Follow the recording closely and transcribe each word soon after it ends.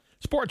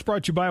Sports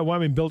brought to you by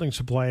Wyoming Building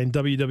Supply and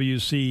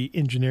WWC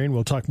Engineering.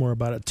 We'll talk more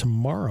about it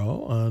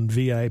tomorrow on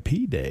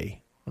VIP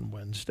Day on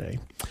Wednesday.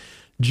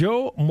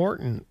 Joe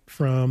Morton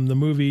from the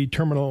movie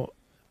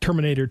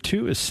Terminator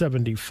 2 is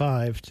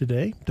 75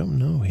 today. Don't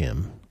know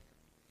him.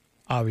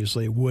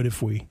 Obviously, would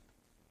if we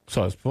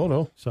saw his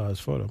photo.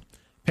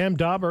 Pam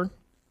Dauber,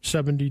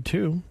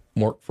 72.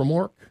 Mork from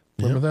Mork.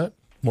 Remember that?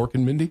 Mork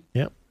and Mindy?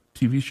 Yep.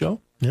 TV show?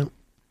 Yep.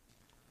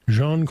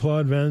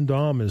 Jean-Claude Van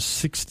Damme is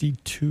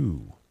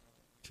 62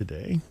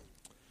 today.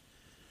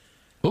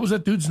 What was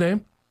that dude's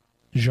name?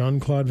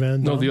 Jean-Claude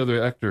Van Damme. No, the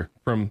other actor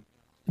from...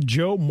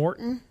 Joe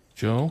Morton.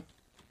 Joe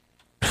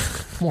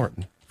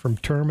Morton. From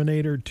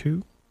Terminator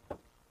 2.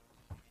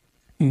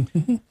 I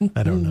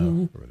don't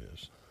know who it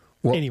is.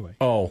 Well, anyway.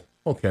 Oh,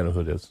 okay, I know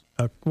who it is.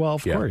 Well,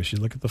 of course. You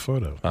look at the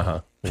photo.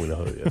 Uh-huh. We know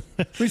who it is.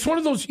 I mean, it's one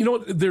of those,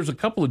 there's a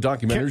couple of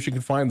documentaries you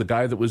can find, the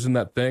guy that was in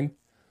that thing.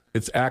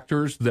 It's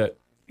actors that,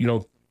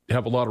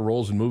 have a lot of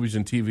roles in movies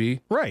and TV.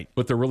 Right.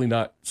 But they're really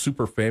not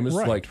super famous,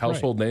 like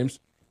household names.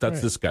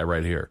 That's this guy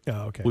right here.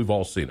 Oh, okay. We've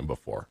all seen him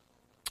before.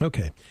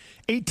 Okay.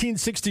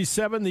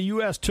 1867, the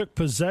U.S. took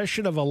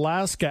possession of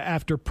Alaska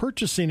after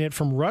purchasing it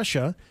from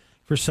Russia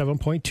for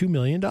 $7.2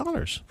 million.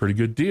 Pretty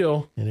good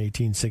deal. In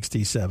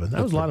 1867.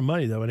 That was a lot of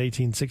money, though, in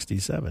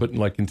 1867. But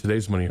like in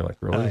today's money, you're like,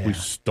 really? Oh, yeah. We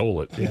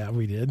stole it. Yeah,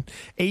 we did.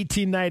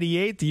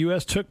 1898, the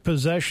U.S. took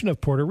possession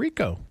of Puerto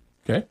Rico.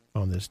 Okay.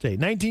 On this date.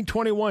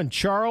 1921,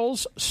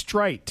 Charles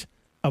Strite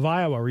of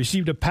Iowa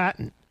received a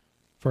patent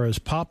for his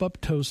pop-up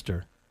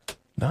toaster.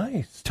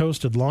 Nice.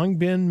 Toast had long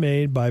been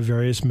made by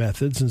various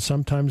methods and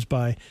sometimes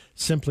by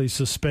simply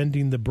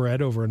suspending the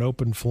bread over an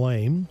open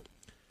flame.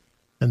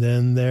 And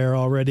then there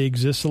already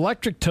exists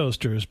electric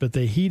toasters, but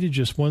they heated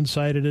just one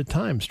side at a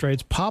time.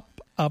 Strite's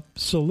pop-up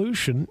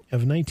solution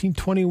of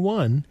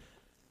 1921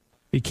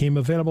 became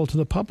available to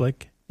the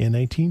public in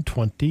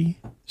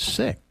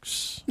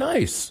 1926.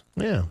 Nice.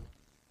 Yeah.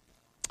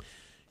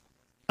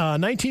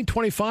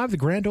 1925, the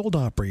Grand Ole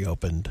Opry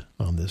opened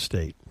on this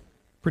date.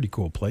 Pretty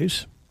cool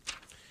place.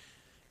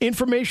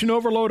 Information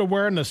Overload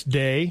Awareness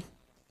Day.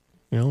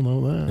 You all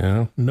know that.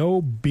 Yeah. No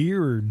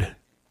Beard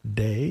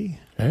Day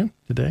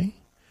today.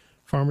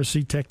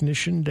 Pharmacy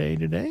Technician Day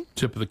today.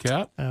 Tip of the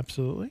cap.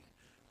 Absolutely.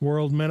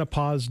 World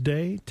Menopause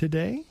Day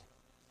today.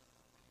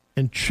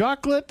 And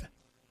Chocolate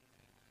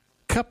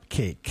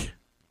Cupcake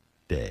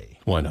Day.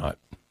 Why not?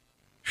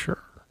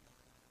 Sure.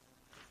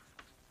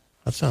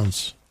 That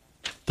sounds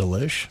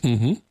delish.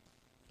 Mm-hmm.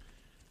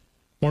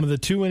 One of the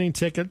two winning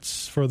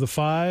tickets for the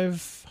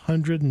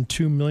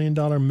 $502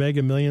 million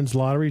Mega Millions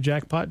lottery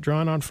jackpot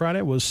drawn on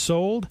Friday was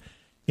sold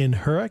in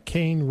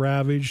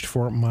hurricane-ravaged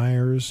Fort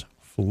Myers,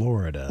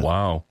 Florida.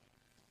 Wow.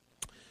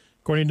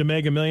 According to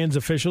Mega Millions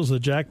officials, the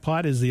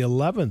jackpot is the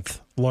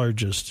 11th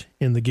largest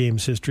in the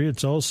game's history.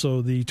 It's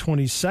also the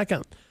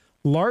 22nd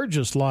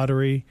largest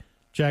lottery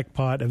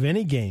jackpot of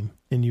any game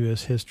in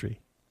U.S. history.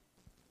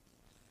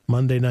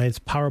 Monday night's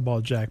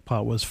Powerball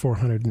jackpot was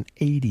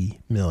 $480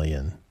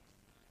 million.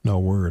 No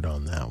word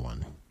on that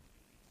one.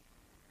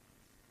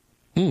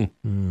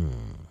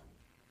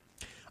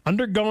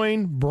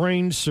 Undergoing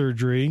brain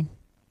surgery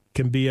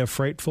can be a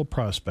frightful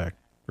prospect,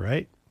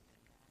 right?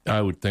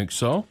 I would think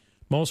so.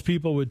 Most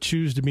people would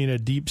choose to be in a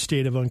deep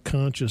state of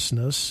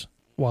unconsciousness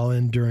while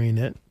enduring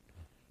it.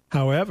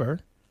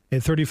 However, a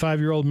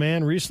 35-year-old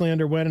man recently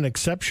underwent an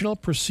exceptional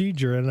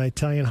procedure at an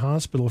Italian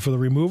hospital for the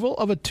removal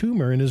of a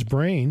tumor in his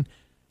brain,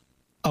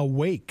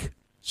 awake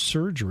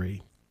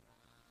surgery,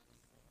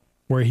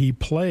 where he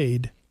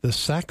played the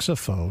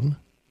saxophone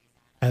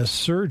as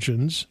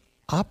surgeons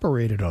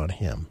operated on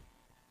him.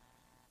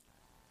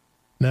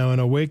 Now, an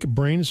awake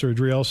brain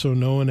surgery, also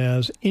known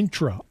as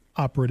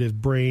intraoperative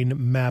brain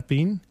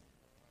mapping,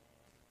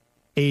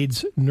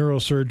 aids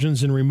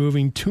neurosurgeons in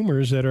removing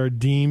tumors that are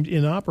deemed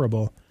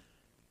inoperable.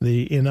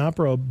 The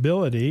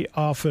inoperability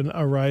often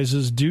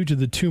arises due to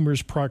the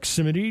tumor's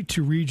proximity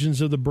to regions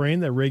of the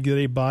brain that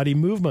regulate body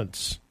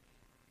movements.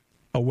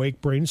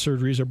 Awake brain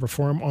surgeries are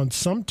performed on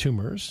some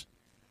tumors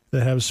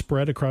that have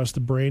spread across the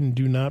brain and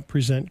do not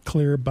present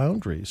clear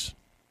boundaries.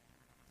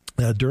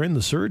 Now, during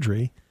the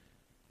surgery,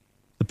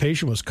 the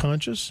patient was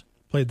conscious,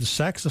 played the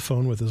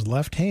saxophone with his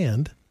left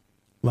hand,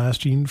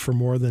 lasting for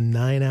more than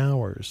 9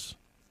 hours.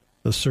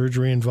 The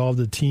surgery involved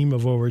a team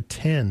of over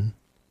 10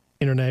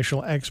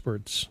 international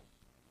experts.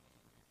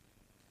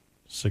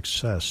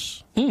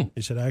 Success.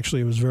 He said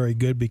actually it was very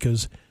good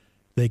because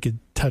they could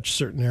touch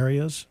certain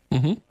areas.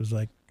 Mm-hmm. It was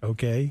like,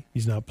 okay,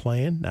 he's not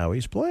playing, now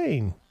he's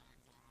playing.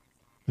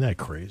 Isn't that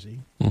crazy?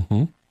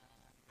 Mm-hmm.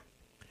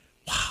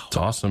 Wow. It's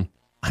awesome.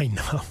 I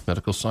know.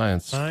 Medical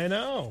science. I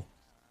know.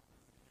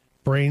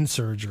 Brain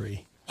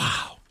surgery.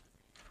 Wow.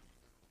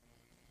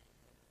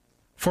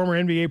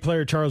 Former NBA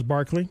player Charles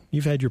Barkley,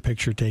 you've had your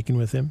picture taken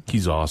with him.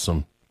 He's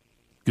awesome.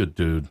 Good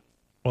dude.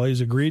 Well, he's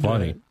agreed to a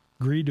Funny.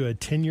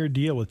 10-year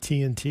deal with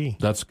TNT.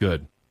 That's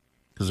good.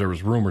 Because there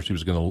was rumors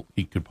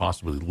he could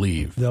possibly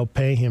leave. They'll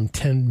pay him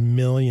 $10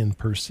 million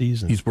per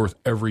season. He's worth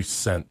every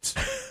cent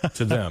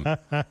to them.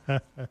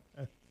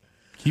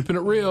 Keeping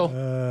it real.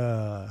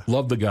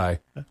 Love the guy.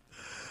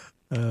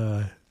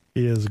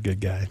 He is a good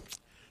guy.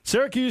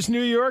 Syracuse,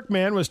 New York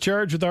man was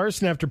charged with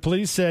arson after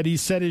police said he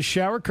set his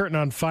shower curtain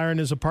on fire in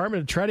his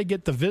apartment to try to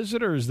get the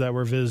visitors that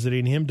were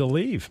visiting him to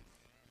leave.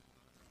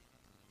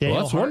 Well,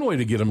 that's one way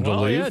to get him to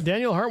leave. Yeah,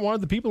 Daniel Hart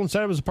wanted the people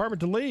inside of his apartment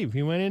to leave.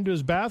 He went into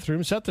his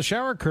bathroom, set the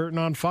shower curtain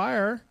on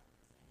fire,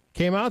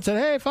 came out and said,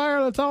 "Hey,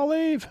 fire, let's all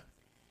leave."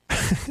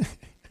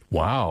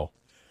 Wow.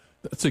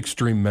 That's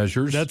extreme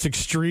measures. That's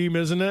extreme,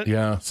 isn't it?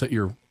 Yeah, set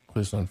your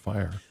place on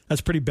fire.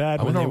 That's pretty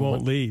bad when they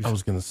won't leave. I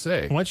was going to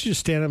say. Why don't you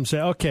just stand up and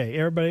say, "Okay,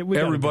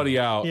 everybody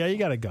out. Yeah, you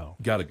got to go.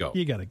 Got to go.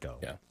 You got to go.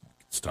 Yeah,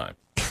 it's time.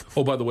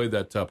 Oh, by the way,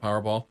 that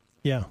Powerball,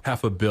 yeah,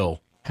 $500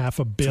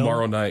 million.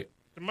 Tomorrow night.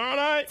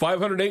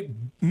 $508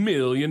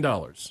 million.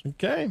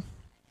 Okay.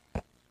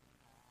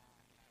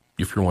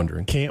 If you're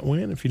wondering. Can't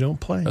win if you don't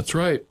play. That's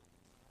right.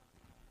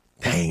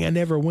 Dang, I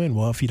never win.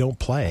 Well, if you don't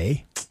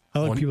play. I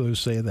like people who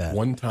say that.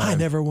 One time. I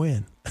never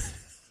win.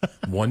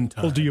 One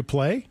time. Well, do you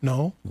play?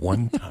 No.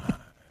 One time.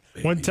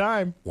 Baby. One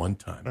time. One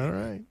time. All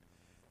right.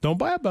 Don't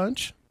buy a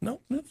bunch. No.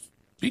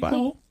 Be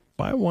cool.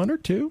 Buy one or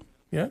two.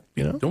 Yeah.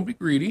 Don't be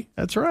greedy.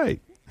 That's right.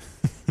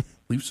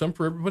 Leave some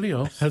for everybody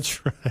else.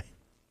 That's right.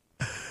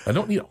 I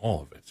don't need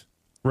all of it.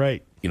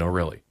 Right.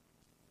 Really.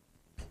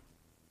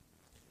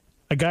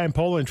 A guy in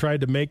Poland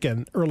tried to make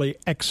an early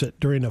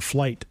exit during a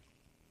flight.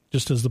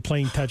 Just as the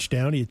plane touched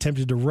down, he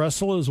attempted to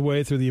wrestle his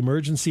way through the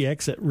emergency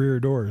exit rear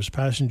doors.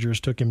 Passengers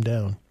took him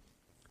down.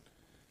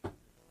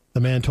 The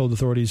man told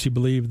authorities he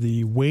believed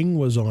the wing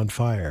was on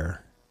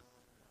fire.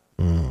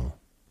 Well,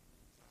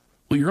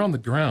 you're on the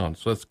ground,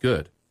 so that's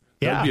good.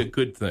 Yeah. That would be a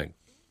good thing.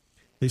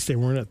 At least they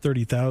weren't at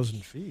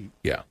 30,000 feet.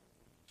 Yeah.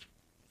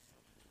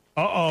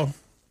 Uh-oh.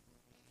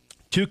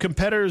 Two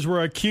competitors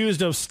were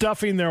accused of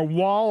stuffing their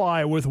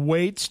walleye with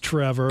weights,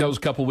 Trevor. That was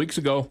a couple weeks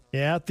ago.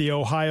 Yeah, at the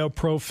Ohio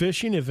Pro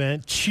Fishing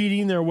event,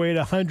 cheating their way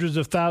to hundreds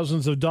of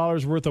thousands of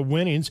dollars worth of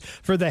winnings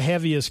for the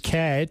heaviest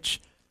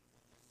catch.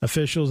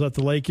 Officials at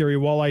the Lake Erie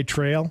Walleye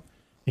Trail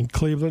in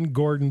Cleveland,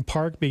 Gordon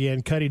Park,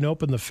 began cutting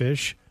open the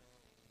fish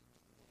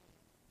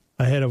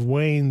ahead of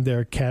weighing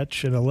their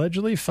catch and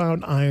allegedly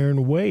found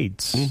iron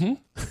weights. Mm-hmm.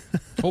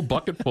 Whole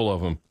bucket full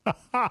of them.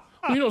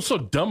 What's so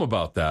dumb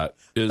about that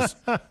is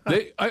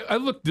did a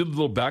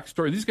little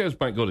backstory. These guys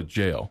might go to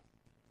jail.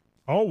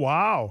 Oh,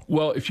 wow.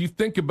 Well, if you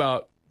think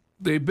about,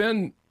 they've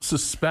been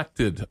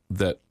suspected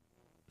that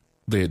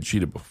they had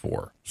cheated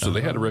before, so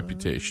they had a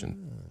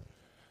reputation.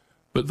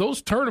 But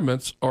those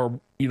tournaments are,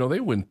 they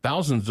win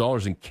thousands of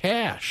dollars in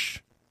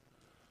cash.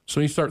 So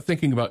when you start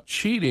thinking about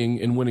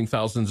cheating and winning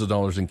thousands of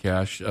dollars in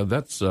cash,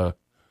 that's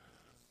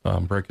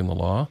breaking the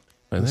law.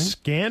 The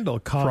scandal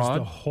caused fraud.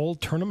 The whole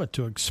tournament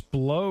to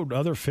explode.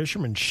 Other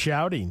fishermen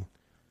shouting.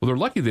 Well, they're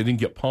lucky they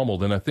didn't get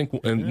pummeled.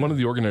 And one of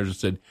the organizers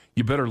said,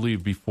 "You better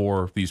leave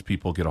before these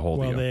people get a hold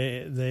of you."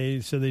 Well, they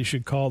said they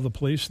should call the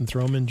police and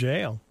throw them in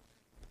jail.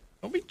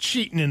 Don't be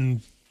cheating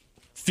in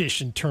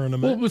fishing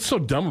tournament. Well, what's so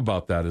dumb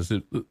about that is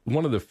that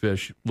one of the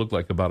fish looked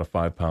like about a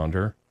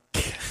 5-pounder.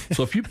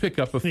 So if you pick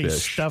up a He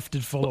fish, stuffed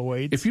it full of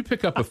weights. if you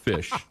pick up a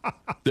fish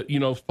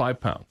that 5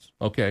 pounds,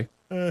 okay,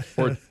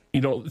 or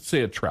let's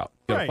say a trout,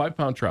 you got Right. a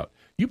 5-pound trout.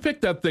 You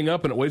pick that thing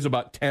up and it weighs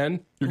about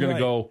 10. You're going Right.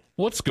 to go,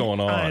 "What's going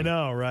on?" I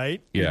know,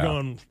 right? Yeah. You're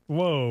going,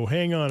 whoa,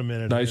 hang on a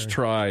minute. Nice here.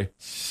 try.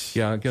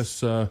 Yeah, I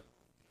guess.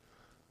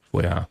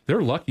 Yeah,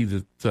 they're lucky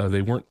that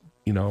they weren't,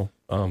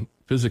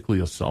 physically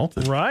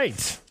assaulted,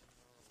 Right.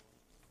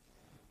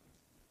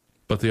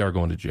 but they are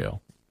going to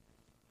jail.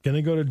 Going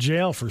to go to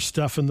jail for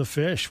stuffing the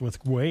fish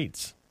with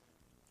weights.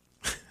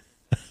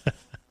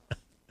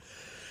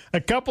 A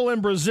couple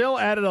in Brazil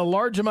added a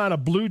large amount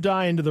of blue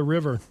dye into the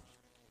river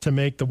to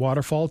make the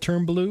waterfall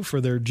turn blue for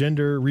their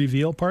gender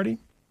reveal party.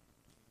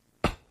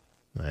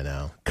 I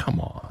know. Come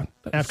on.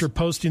 After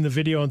posting the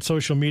video on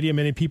social media,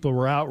 many people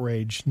were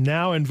outraged.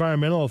 Now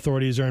environmental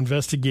authorities are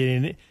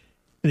investigating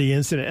the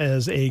incident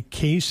as a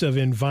case of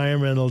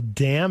environmental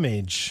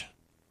damage.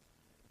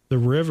 The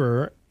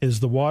river is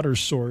the water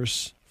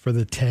source for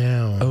the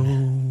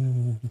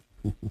town.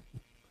 Oh.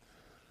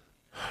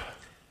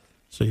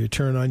 So you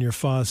turn on your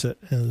faucet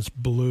and it's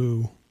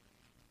blue.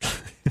 You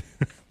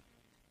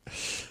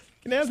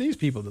can have these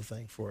people to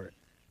thank for it.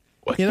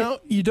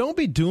 You don't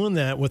be doing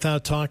that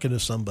without talking to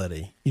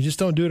somebody. You just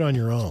don't do it on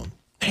your own.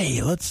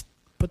 Hey, let's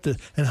put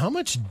and how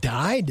much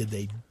dye did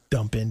they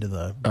dump into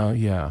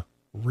the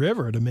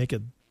river to make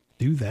it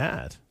do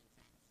that?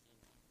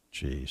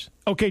 Jeez.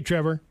 Okay,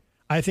 Trevor,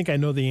 I think I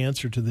know the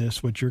answer to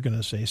this, what you're going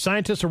to say.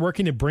 Scientists are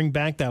working to bring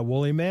back that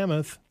woolly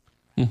mammoth.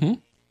 Mm-hmm.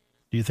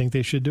 Do you think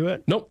they should do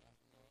it? Nope.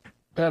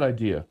 Bad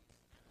idea.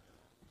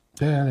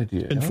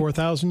 In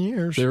 4,000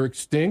 years. They're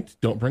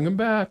extinct. Don't bring them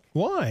back.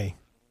 Why?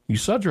 You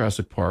saw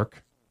Jurassic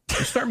Park.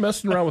 You start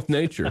messing around with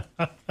nature.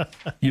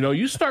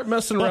 You start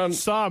messing around. I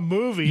saw a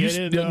movie. I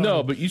didn't know.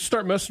 No, but you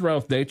start messing around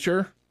with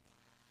nature.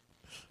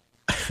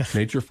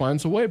 Nature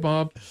finds a way,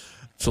 Bob.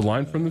 It's a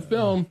line from the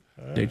film.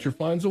 Nature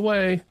finds a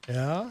way.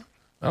 Yeah?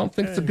 I don't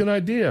think it's a good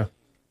idea.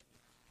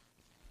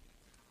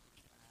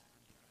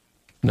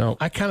 No.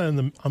 I'm kind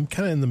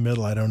of in the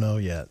middle. I don't know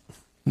yet.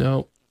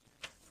 No.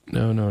 I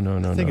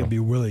I think it'd be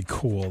really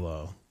cool,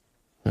 though.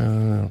 I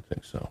don't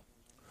think so.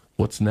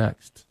 What's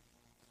next?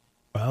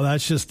 Well,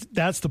 that's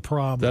the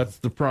problem. That's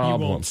the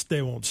problem.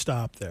 They won't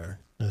stop there.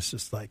 It's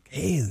just like,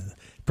 hey,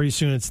 pretty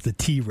soon it's the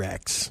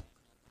T-Rex.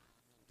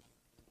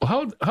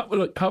 Well,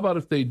 how about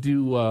if they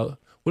do? What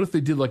if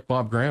they did like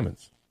Bob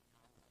Grauman's?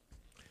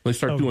 They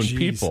start doing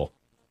people.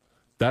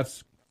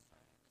 That's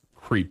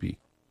creepy.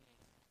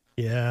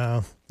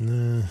 Yeah.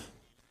 No.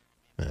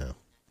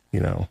 You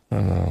know, I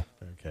don't know.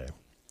 Okay.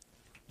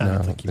 I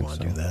don't think you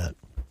want to do that.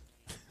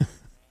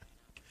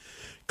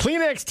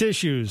 Kleenex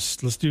tissues.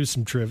 Let's do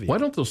some trivia. Why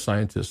don't those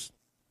scientists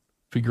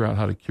figure out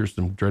how to cure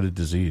some dreaded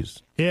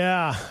disease?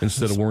 Yeah.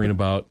 Instead of worrying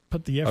about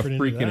put the effort a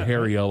into freaking that,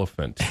 hairy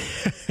elephant.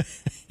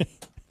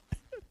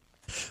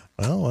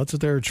 Well, that's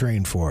what they were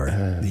trained for.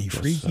 The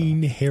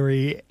freaking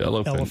hairy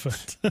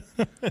elephant.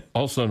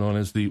 Also known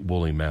as the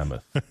woolly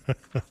mammoth.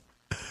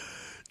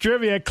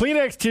 Trivia.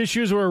 Kleenex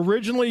tissues were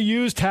originally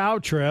used how,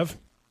 Trev?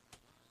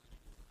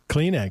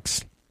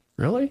 Kleenex.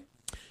 Really?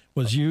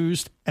 Was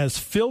used as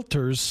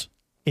filters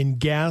in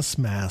gas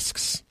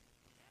masks.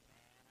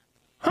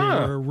 They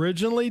were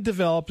originally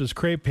developed as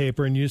crepe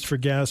paper and used for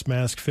gas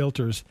mask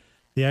filters.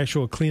 The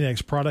actual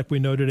Kleenex product we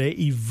know today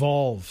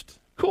evolved.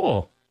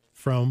 Cool.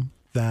 From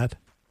that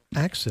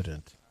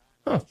accident.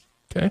 Huh.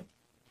 Okay.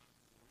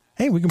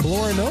 Hey, we can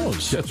blow our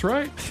nose. That's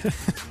right.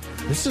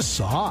 This is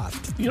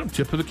soft. You know,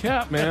 tip of the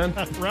cap, man.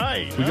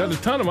 Right. We got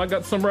a ton of them. I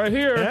got some right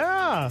here.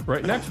 Yeah.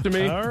 Right next to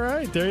me. All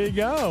right. There you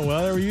go.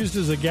 Well, they were used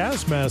as a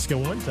gas mask at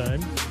one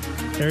time.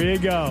 There you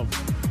go.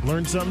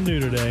 Learned something new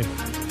today.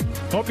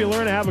 Hope you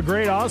learn to have a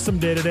great, awesome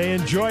day today.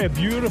 Enjoy a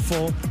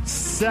beautiful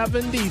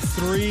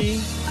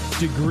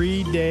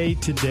 73-degree day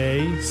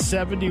today,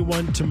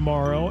 71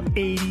 tomorrow,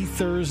 80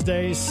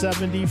 Thursday,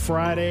 70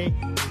 Friday,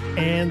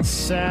 and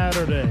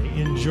Saturday.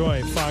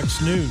 Enjoy.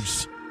 Fox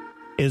News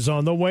is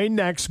on the way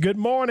next. Good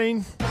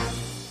morning.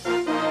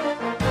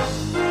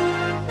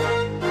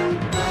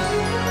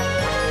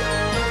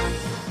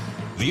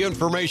 The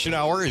Information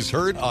Hour is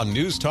heard on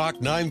News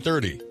Talk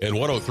 930 and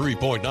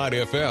 103.9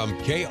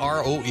 FM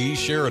KROE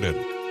Sheridan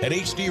and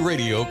HD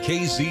Radio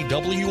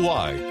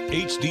KZWY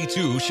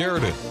HD2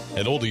 Sheridan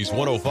and Oldies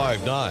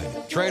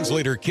 105.9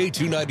 Translator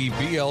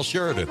K290BL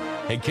Sheridan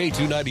and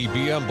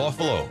K290BM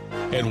Buffalo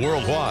and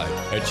worldwide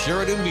at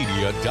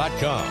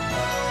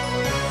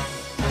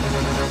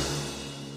SheridanMedia.com.